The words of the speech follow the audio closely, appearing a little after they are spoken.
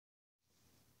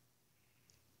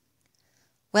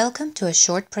Welcome to a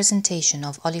short presentation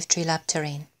of Olive Tree Lab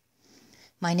Terrain.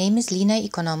 My name is Lina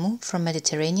Ikonomou from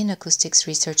Mediterranean Acoustics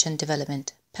Research and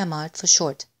Development, PEMARD for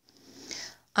short.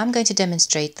 I'm going to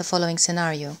demonstrate the following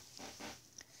scenario.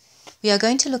 We are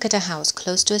going to look at a house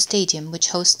close to a stadium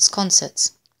which hosts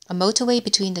concerts, a motorway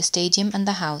between the stadium and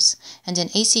the house, and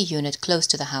an AC unit close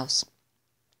to the house.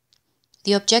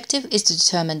 The objective is to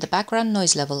determine the background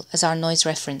noise level as our noise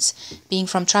reference, being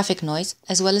from traffic noise,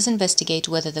 as well as investigate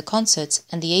whether the concerts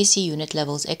and the AC unit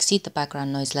levels exceed the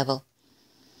background noise level.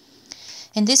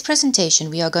 In this presentation,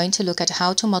 we are going to look at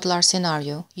how to model our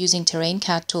scenario using Terrain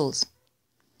CAD Tools.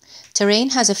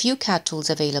 Terrain has a few CAD tools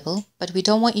available, but we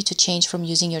don't want you to change from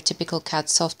using your typical CAD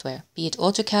software, be it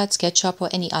AutoCAD, SketchUp or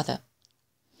any other.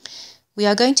 We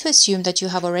are going to assume that you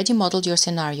have already modeled your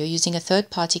scenario using a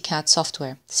third-party CAD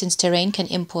software, since Terrain can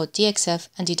import DXF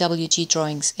and DWG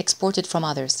drawings exported from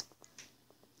others.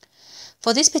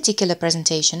 For this particular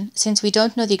presentation, since we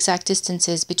don't know the exact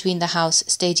distances between the house,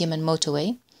 stadium and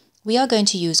motorway, we are going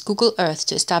to use Google Earth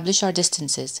to establish our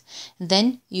distances, and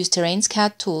then use Terrain's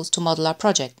CAD tools to model our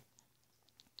project.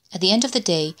 At the end of the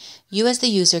day, you as the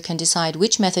user can decide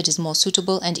which method is more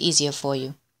suitable and easier for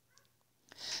you.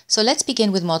 So let's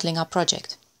begin with modeling our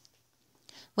project.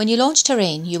 When you launch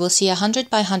Terrain, you will see a 100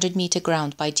 by 100 meter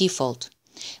ground by default.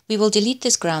 We will delete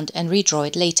this ground and redraw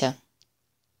it later.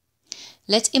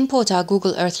 Let's import our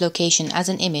Google Earth location as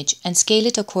an image and scale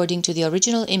it according to the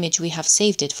original image we have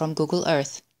saved it from Google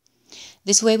Earth.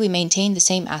 This way we maintain the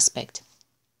same aspect.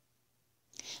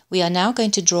 We are now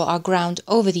going to draw our ground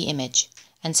over the image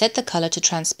and set the color to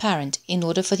transparent in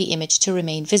order for the image to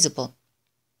remain visible.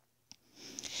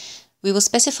 We will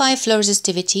specify a flow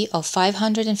resistivity of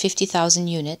 550,000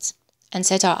 units and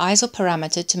set our ISO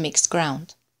parameter to mixed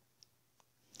ground.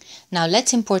 Now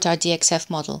let's import our DXF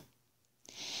model.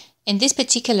 In this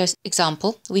particular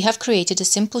example, we have created a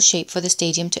simple shape for the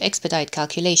stadium to expedite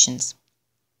calculations.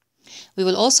 We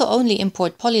will also only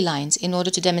import polylines in order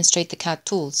to demonstrate the CAD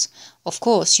tools. Of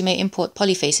course, you may import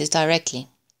polyfaces directly.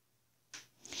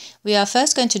 We are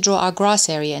first going to draw our grass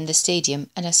area in the stadium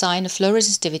and assign a flow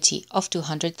resistivity of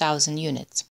 200,000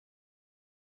 units.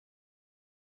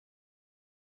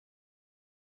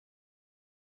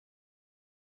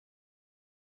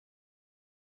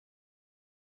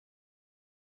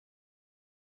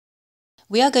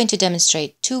 We are going to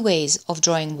demonstrate two ways of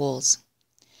drawing walls.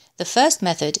 The first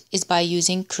method is by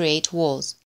using Create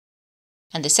Walls,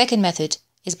 and the second method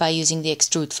is by using the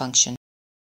Extrude function.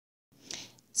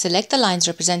 Select the lines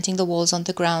representing the walls on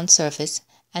the ground surface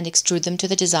and extrude them to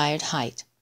the desired height.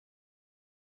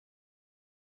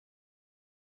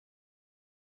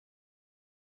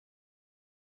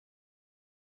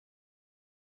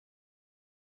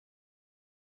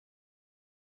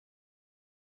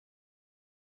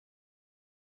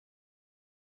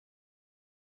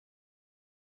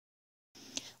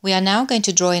 We are now going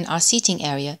to draw in our seating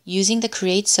area using the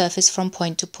Create Surface from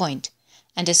Point to Point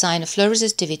and assign a flow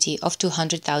resistivity of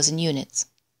 200,000 units.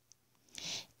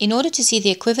 In order to see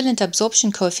the equivalent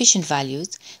absorption coefficient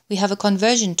values, we have a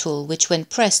conversion tool which, when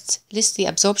pressed, lists the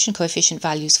absorption coefficient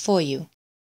values for you.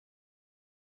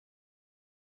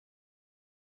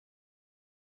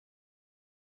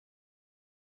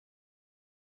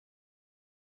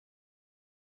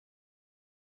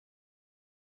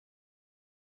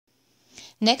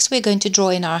 Next, we're going to draw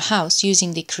in our house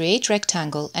using the Create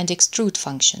Rectangle and Extrude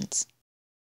functions.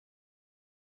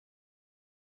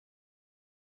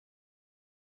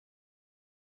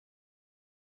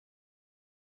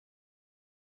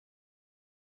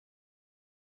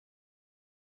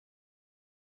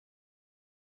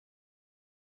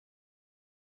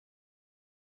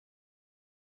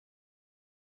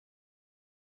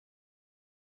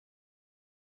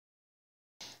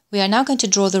 We are now going to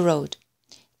draw the road.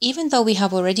 Even though we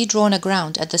have already drawn a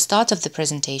ground at the start of the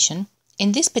presentation,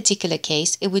 in this particular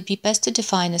case it would be best to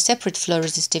define a separate flow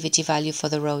resistivity value for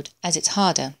the road, as it's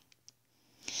harder.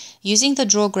 Using the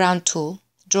Draw Ground tool,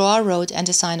 draw our road and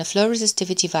assign a flow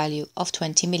resistivity value of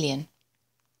 20 million.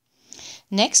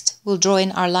 Next, we'll draw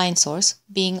in our line source,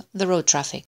 being the road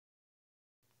traffic.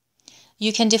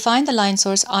 You can define the line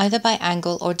source either by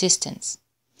angle or distance.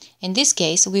 In this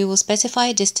case, we will specify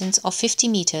a distance of 50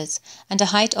 meters and a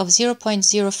height of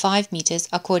 0.05 meters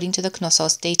according to the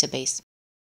Knossos database.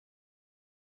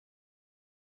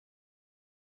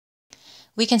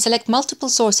 We can select multiple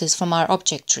sources from our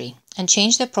object tree and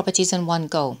change their properties in one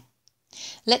go.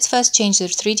 Let's first change the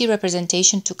 3D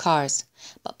representation to cars,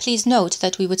 but please note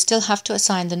that we would still have to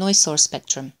assign the noise source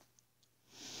spectrum.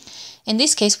 In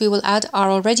this case, we will add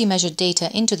our already measured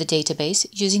data into the database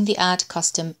using the Add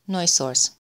Custom Noise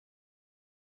Source.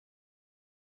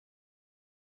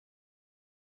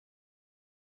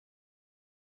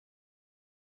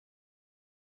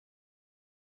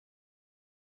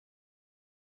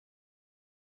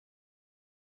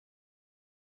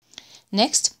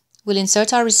 Next, we'll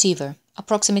insert our receiver,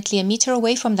 approximately a meter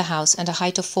away from the house and a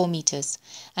height of 4 meters,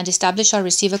 and establish our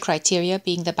receiver criteria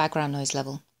being the background noise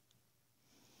level.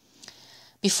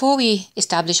 Before we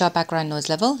establish our background noise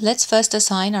level, let's first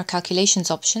assign our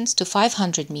calculations options to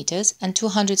 500 meters and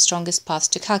 200 strongest paths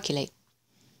to calculate.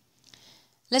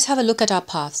 Let's have a look at our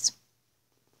paths.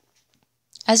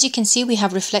 As you can see, we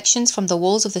have reflections from the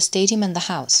walls of the stadium and the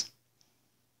house.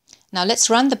 Now let's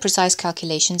run the precise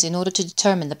calculations in order to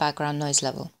determine the background noise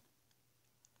level.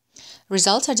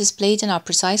 Results are displayed in our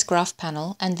precise graph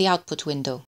panel and the output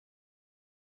window.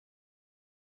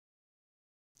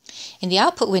 In the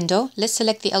output window, let's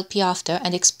select the LP after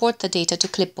and export the data to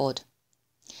clipboard.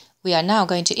 We are now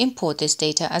going to import this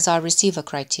data as our receiver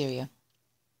criteria.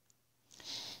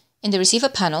 In the receiver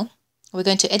panel, we're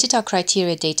going to edit our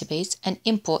criteria database and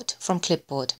import from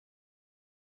clipboard.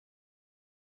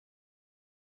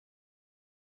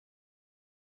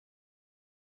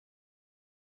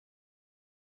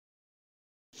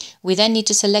 We then need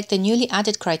to select the newly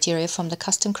added criteria from the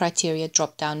Custom Criteria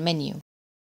drop-down menu.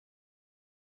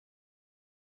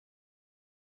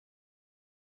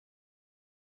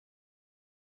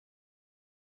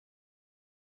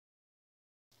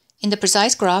 In the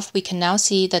precise graph, we can now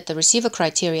see that the receiver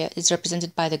criteria is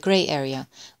represented by the grey area,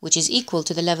 which is equal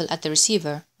to the level at the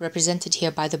receiver, represented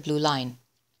here by the blue line.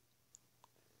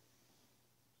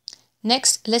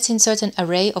 Next, let's insert an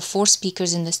array of 4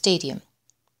 speakers in the stadium.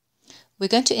 We're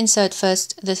going to insert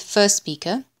first the first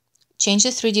speaker, change the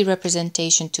 3D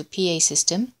representation to PA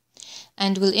system,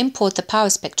 and we'll import the power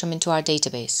spectrum into our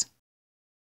database.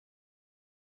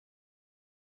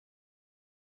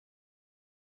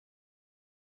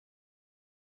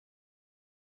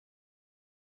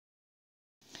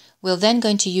 We're then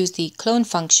going to use the clone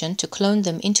function to clone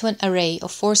them into an array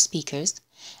of 4 speakers,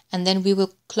 and then we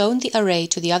will clone the array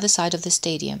to the other side of the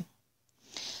stadium.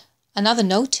 Another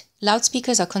note,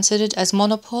 loudspeakers are considered as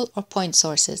monopole or point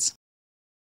sources.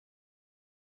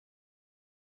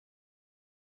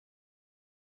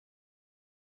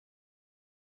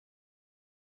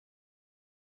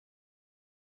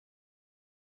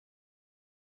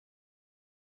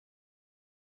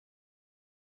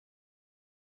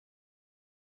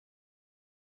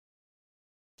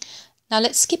 Now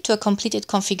let's skip to a completed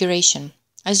configuration.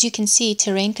 As you can see,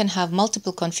 terrain can have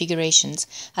multiple configurations,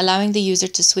 allowing the user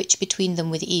to switch between them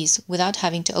with ease without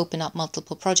having to open up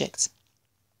multiple projects.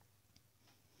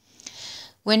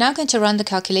 We're now going to run the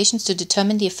calculations to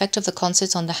determine the effect of the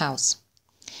concerts on the house.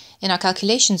 In our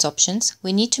calculations options,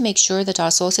 we need to make sure that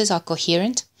our sources are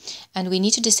coherent, and we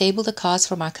need to disable the cars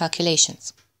from our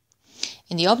calculations.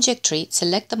 In the object tree,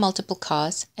 select the multiple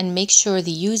cars and make sure the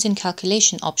Use in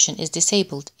Calculation option is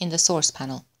disabled in the source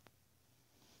panel.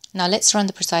 Now let's run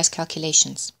the precise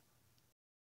calculations.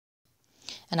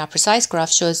 And our precise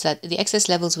graph shows that the excess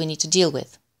levels we need to deal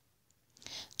with.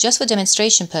 Just for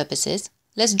demonstration purposes,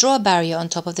 let's draw a barrier on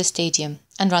top of the stadium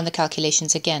and run the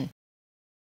calculations again.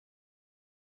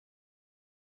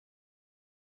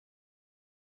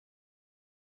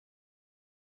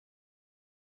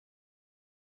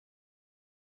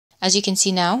 As you can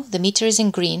see now, the meter is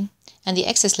in green and the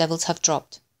excess levels have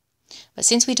dropped. But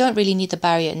since we don't really need the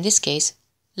barrier in this case,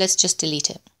 let's just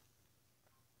delete it.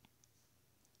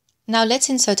 Now let's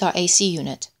insert our AC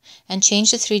unit and change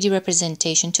the 3D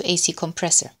representation to AC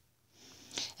compressor.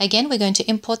 Again, we're going to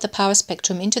import the power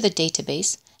spectrum into the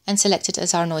database and select it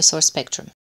as our noise source spectrum.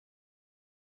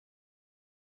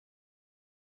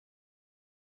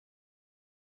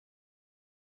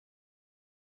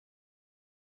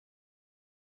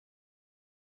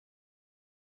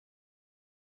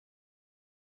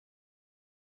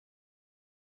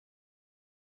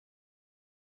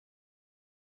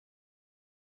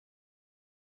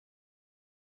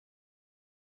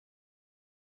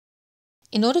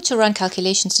 In order to run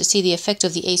calculations to see the effect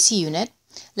of the AC unit,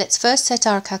 let's first set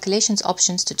our calculations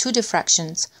options to 2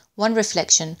 diffractions, 1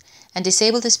 reflection, and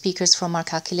disable the speakers from our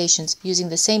calculations using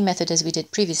the same method as we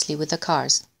did previously with the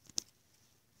cars.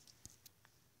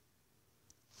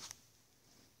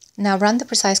 Now run the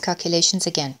precise calculations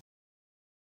again.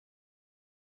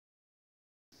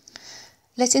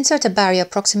 Let's insert a barrier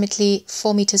approximately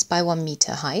 4 meters by 1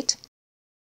 meter height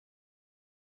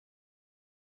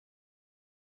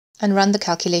and run the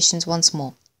calculations once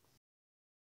more.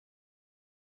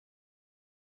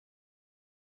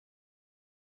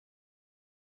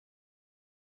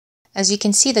 As you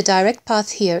can see, the direct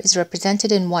path here is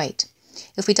represented in white.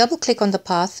 If we double-click on the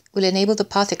path, we'll enable the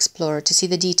Path Explorer to see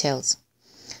the details.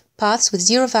 Paths with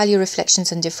zero-value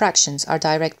reflections and diffractions are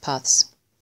direct paths.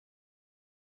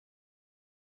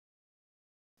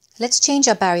 Let's change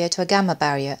our barrier to a gamma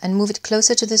barrier and move it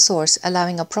closer to the source,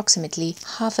 allowing approximately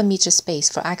half a meter space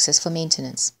for access for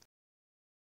maintenance.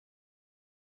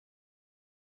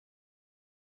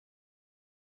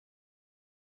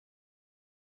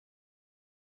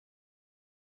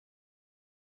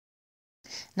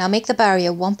 Now make the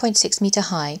barrier 1.6 meter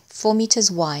high, 4 meters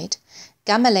wide,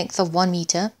 gamma length of 1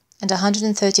 meter and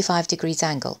 135 degrees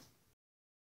angle.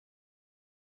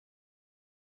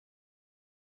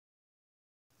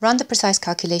 Run the precise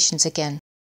calculations again.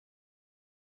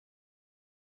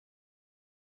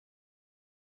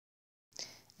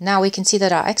 Now we can see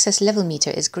that our excess level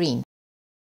meter is green.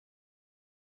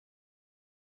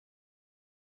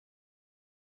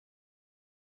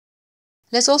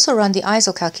 Let's also run the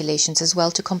ISO calculations as well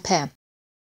to compare.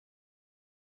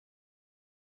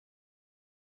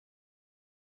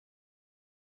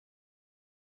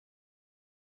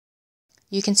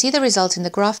 You can see the result in the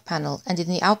graph panel and in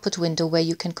the output window where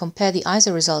you can compare the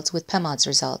ISO results with PEMAR's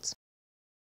results.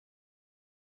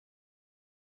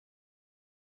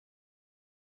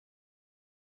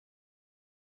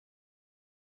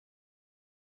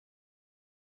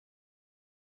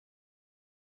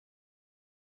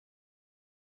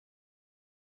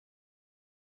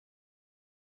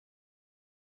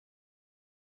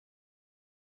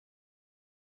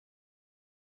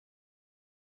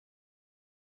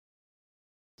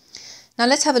 Now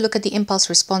let's have a look at the impulse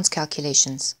response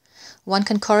calculations. One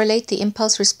can correlate the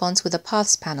impulse response with the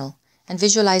paths panel and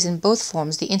visualize in both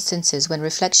forms the instances when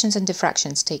reflections and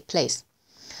diffractions take place.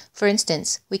 For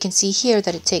instance, we can see here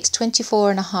that it takes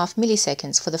 24.5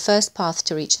 milliseconds for the first path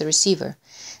to reach the receiver.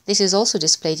 This is also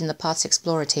displayed in the Paths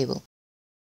Explorer table.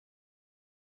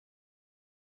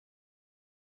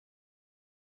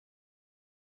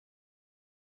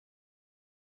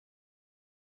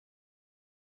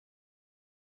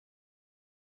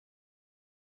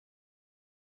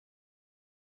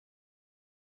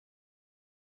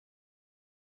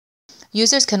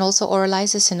 Users can also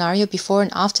oralize the scenario before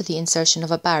and after the insertion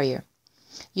of a barrier.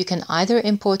 You can either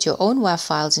import your own WAV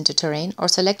files into Terrain or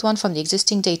select one from the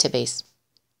existing database.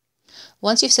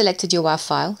 Once you've selected your WAV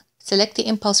file, select the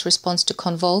impulse response to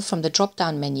convolve from the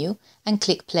drop-down menu and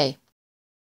click Play.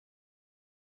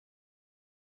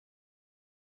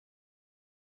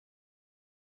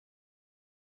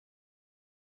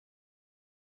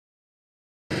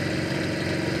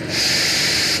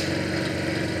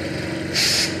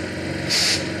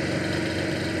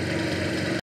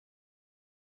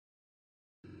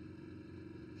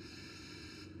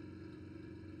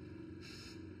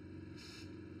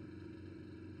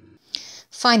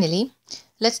 Finally,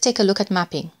 let's take a look at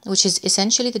mapping, which is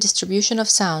essentially the distribution of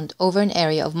sound over an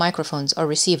area of microphones or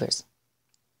receivers.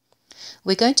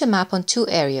 We're going to map on two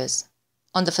areas,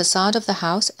 on the facade of the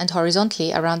house and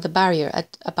horizontally around the barrier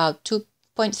at about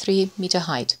 2.3 meter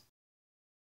height.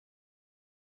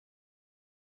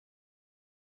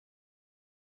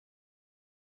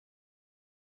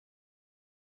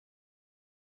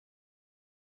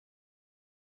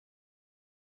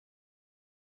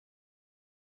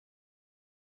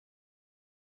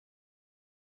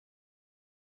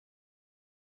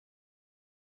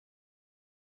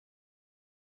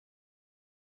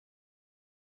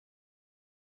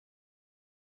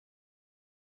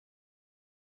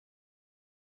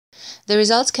 The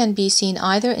results can be seen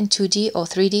either in 2D or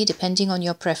 3D depending on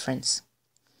your preference.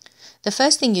 The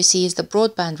first thing you see is the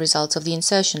broadband results of the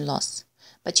insertion loss,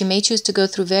 but you may choose to go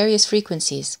through various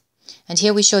frequencies, and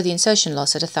here we show the insertion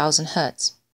loss at 1000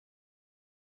 Hz.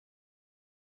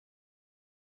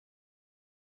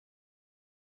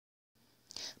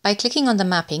 By clicking on the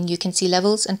mapping, you can see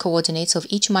levels and coordinates of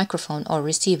each microphone or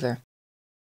receiver.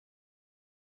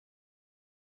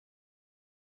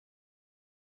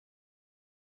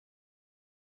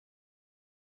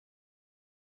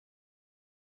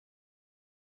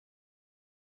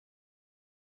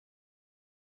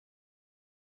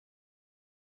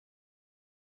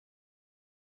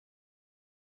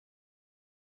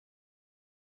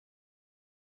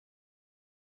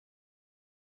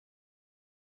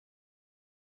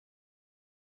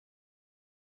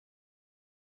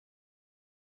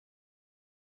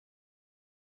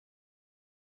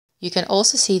 You can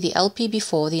also see the LP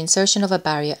before the insertion of a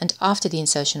barrier and after the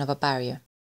insertion of a barrier.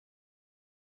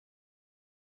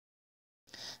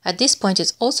 At this point,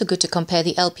 it's also good to compare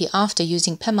the LP after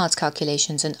using PEMAR's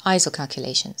calculations and ISO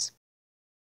calculations.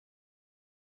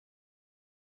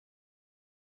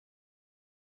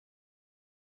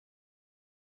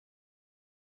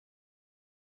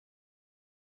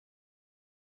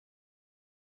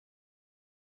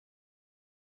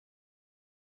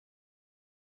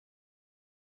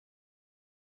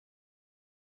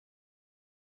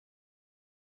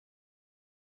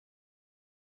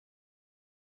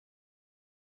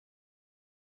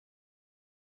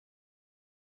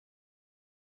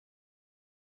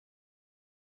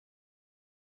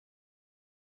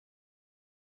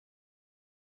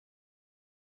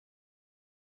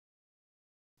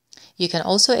 You can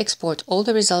also export all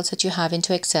the results that you have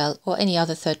into Excel or any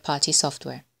other third-party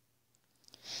software.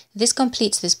 This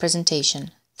completes this presentation.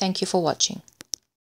 Thank you for watching.